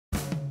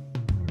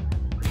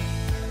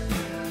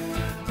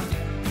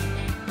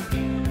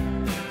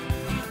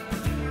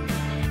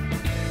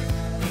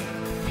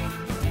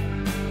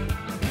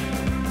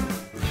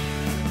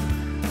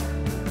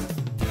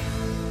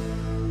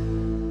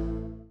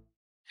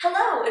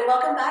Hello and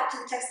welcome back to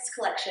the Texas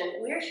Collection.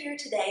 We're here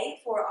today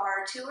for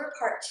our tour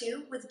part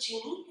 2 with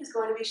Jeannie, who's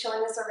going to be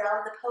showing us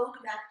around the Poage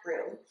map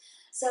room.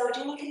 So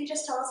Jeannie, could you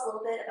just tell us a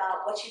little bit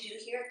about what you do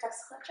here at the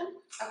Texas Collection?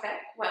 Okay,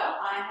 well,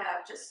 I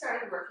have just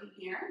started working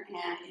here,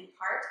 and in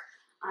part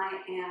I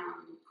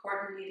am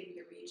coordinating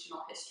the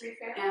regional history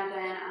fair, and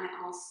then I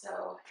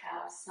also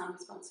have some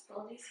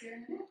responsibilities here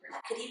in the map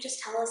room. Could you just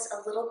tell us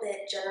a little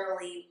bit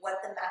generally what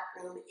the map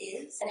room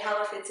is and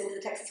how it fits into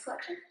the Texas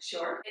Collection?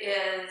 Sure. It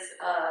is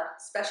a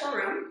special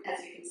room,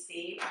 as you can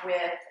see,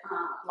 with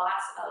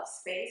lots of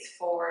space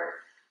for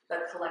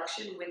the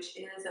collection, which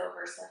is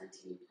over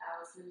 17,000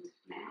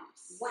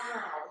 maps.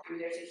 Wow. And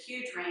there's a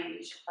huge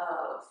range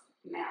of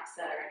maps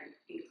that are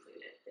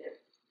included.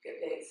 They're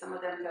big. Some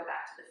of them go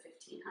back to the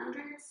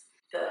 1500s.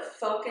 The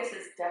focus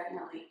is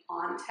definitely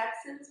on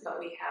Texas, but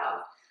we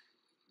have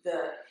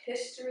the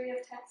history of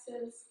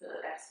Texas,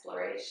 the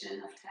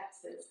exploration of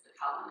Texas, the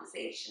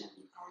colonization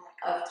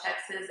of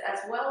Texas, as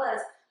well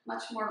as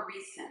much more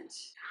recent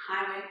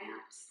highway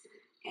maps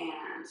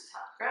and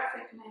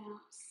topographic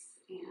maps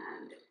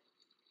and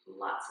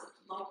lots of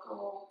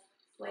local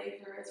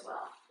flavor as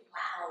well.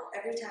 Wow,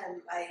 every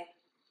time I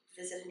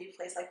visit a new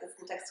place like this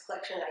in the Texas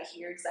Collection, I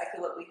hear exactly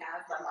what we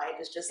have. My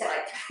mind is just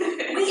like,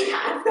 we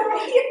have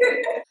that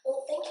here.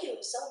 Well, thank you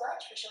so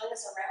much for showing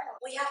us around.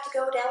 We have to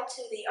go down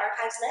to the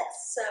archives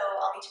next, so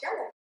I'll meet you down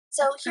there.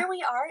 So here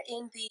we are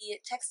in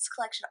the Texas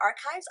Collection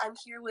archives. I'm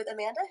here with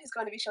Amanda, who's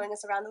going to be showing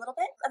us around a little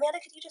bit.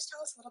 Amanda, could you just tell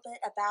us a little bit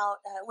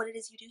about what it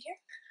is you do here?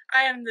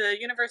 I am the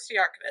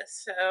University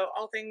Archivist, so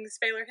all things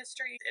Baylor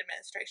history,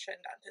 administration,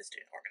 down to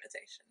student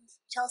organizations.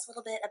 Tell us a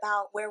little bit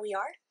about where we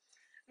are.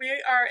 We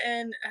are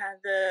in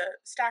the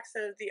stacks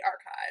of the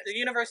archives, the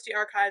university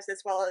archives,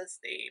 as well as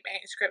the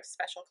manuscript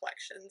special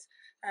collections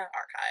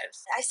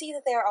archives. I see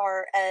that there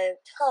are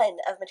a ton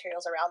of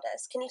materials around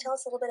us. Can you tell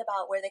us a little bit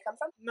about where they come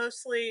from?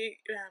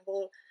 Mostly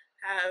we'll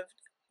have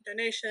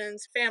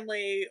donations,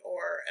 family,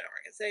 or an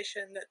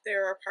organization that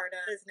they're a part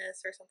of,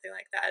 business or something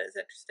like that is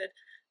interested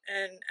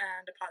in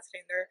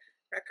depositing their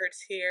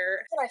records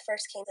here. When I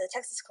first came to the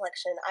Texas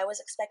Collection, I was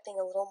expecting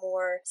a little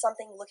more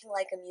something looking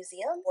like a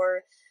museum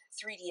or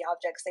 3D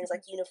objects, things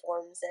like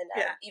uniforms and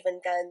even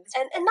guns.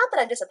 And not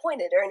that I'm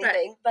disappointed or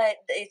anything,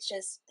 but it's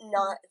just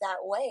not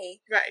that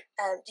way. Right.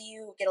 Do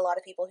you get a lot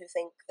of people who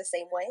think the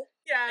same way?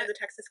 Yeah, the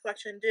Texas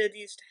Collection did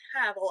used to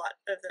have a lot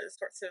of those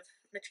sorts of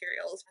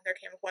materials. There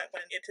came a point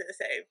when it needed to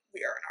say,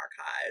 we are an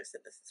archives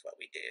and this is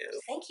what we do.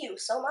 Thank you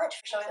so much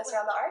for showing us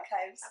around the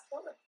archives.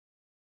 Absolutely.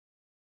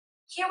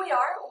 Here we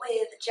are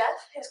with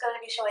Jeff, who's going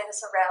to be showing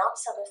us around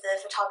some of the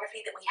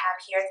photography that we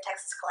have here at the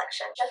Texas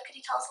Collection. Jeff, could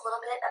you tell us a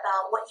little bit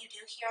about what you do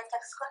here at the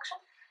Texas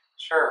Collection?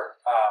 Sure.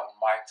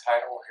 My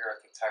title here at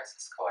the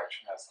Texas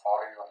Collection is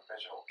Audio and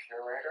Visual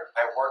Curator.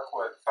 I work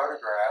with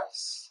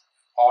photographs,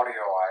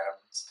 audio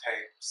items,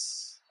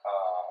 tapes,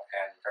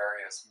 and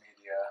various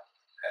media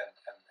and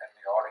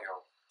the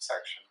audio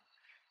section,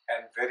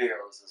 and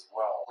videos as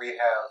well. We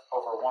have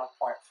over 1.5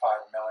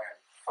 million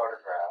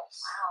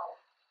photographs.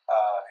 Wow.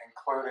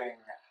 Including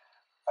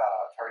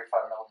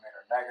 35mm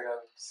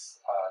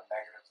negatives,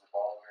 negatives of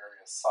all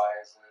various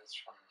sizes,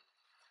 from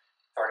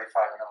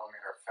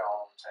 35mm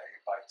film to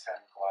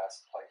 8x10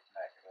 glass plate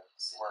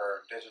negatives.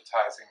 We're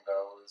digitizing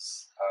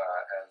those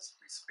as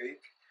we speak,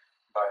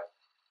 but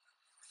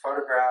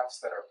photographs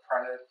that are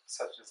printed,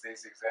 such as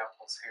these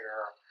examples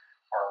here,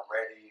 are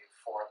ready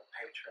for the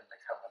patron to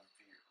come and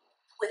view.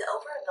 With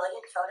over 1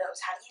 million photos,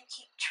 how do you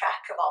keep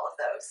track of all of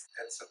those?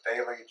 It's a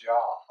daily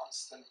job.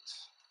 Constant,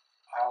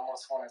 I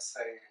almost want to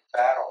say,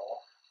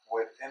 battle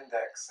with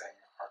indexing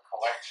our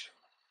collection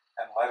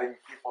and letting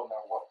people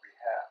know what we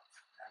have.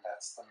 And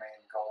that's the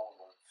main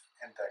goal of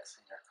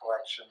indexing your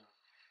collection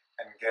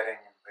and getting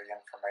the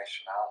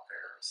information out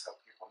there so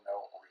people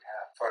know what we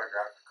have.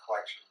 Photographic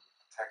collection,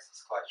 the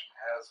Texas Collection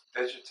has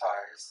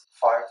digitized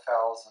 5,000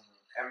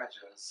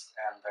 images,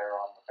 and they're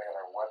on the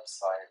Baylor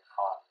website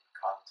on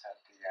Content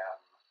DM,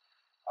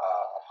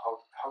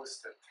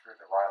 hosted through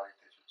the Riley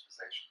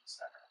Digitization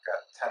Center.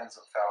 Got tens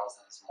of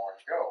thousands more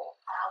to go.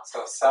 Wow.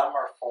 So some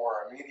are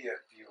for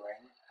immediate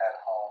viewing at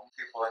home.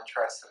 People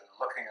interested in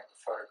looking at the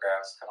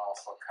photographs can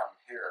also come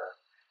here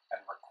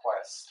and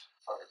request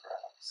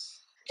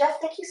photographs. Jeff,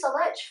 thank you so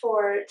much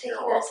for taking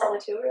You're us on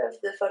welcome. a tour of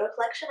the photo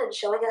collection and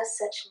showing us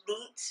such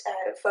neat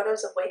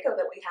photos of Waco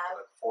that we I have.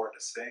 look forward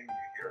to seeing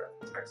you here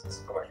at the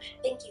Texas Collection.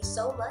 Thank you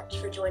so much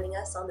for joining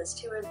us on this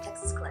tour of the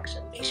Texas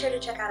Collection. Be sure to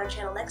check out our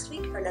channel next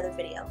week for another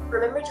video.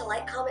 Remember to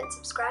like, comment,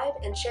 subscribe,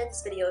 and share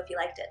this video if you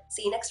liked it.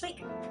 See you next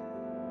week.